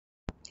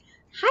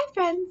Hi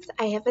friends,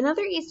 I have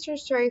another Easter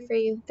story for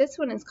you. This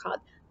one is called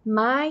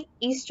My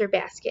Easter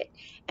Basket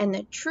and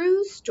the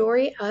True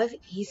Story of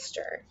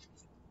Easter.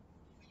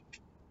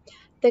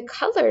 The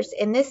colors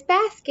in this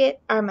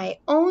basket are my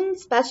own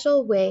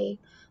special way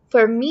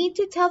for me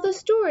to tell the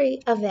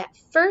story of that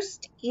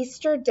first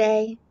Easter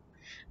day.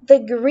 The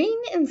green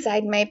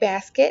inside my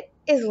basket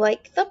is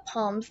like the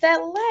palms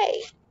that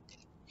lay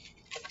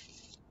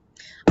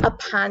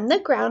upon the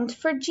ground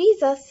for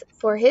Jesus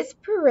for his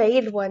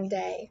parade one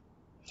day.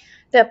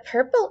 The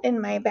purple in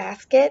my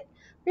basket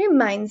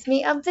reminds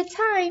me of the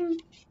time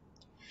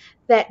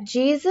that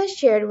Jesus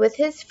shared with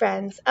his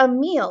friends a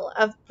meal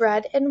of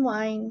bread and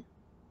wine.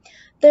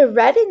 The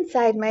red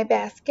inside my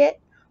basket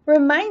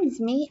reminds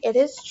me it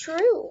is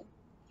true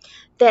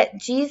that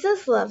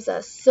Jesus loves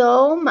us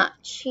so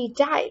much he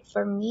died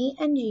for me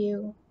and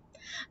you.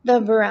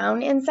 The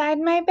brown inside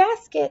my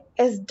basket,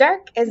 as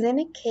dark as in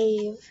a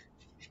cave,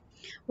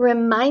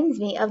 reminds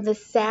me of the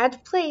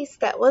sad place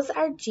that was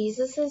our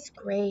Jesus'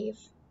 grave.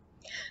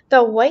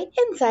 The white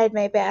inside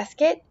my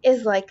basket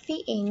is like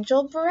the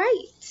angel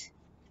bright,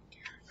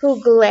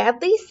 who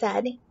gladly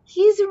said,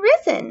 He's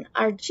risen,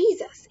 our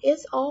Jesus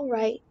is all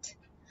right.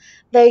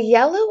 The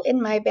yellow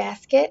in my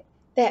basket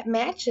that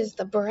matches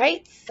the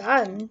bright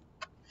sun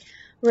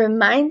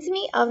reminds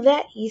me of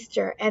that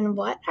Easter and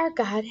what our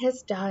God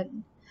has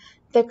done.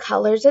 The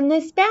colors in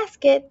this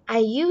basket I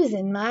use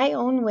in my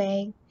own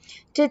way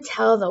to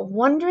tell the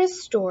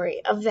wondrous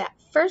story of that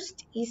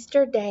first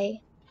Easter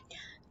day.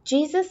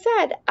 Jesus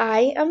said,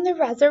 I am the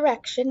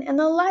resurrection and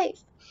the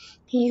life.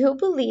 He who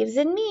believes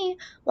in me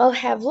will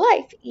have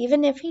life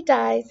even if he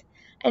dies,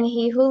 and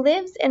he who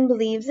lives and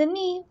believes in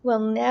me will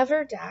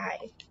never die.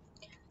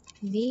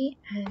 The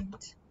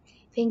end.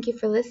 Thank you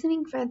for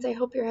listening, friends. I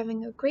hope you're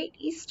having a great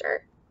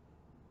Easter.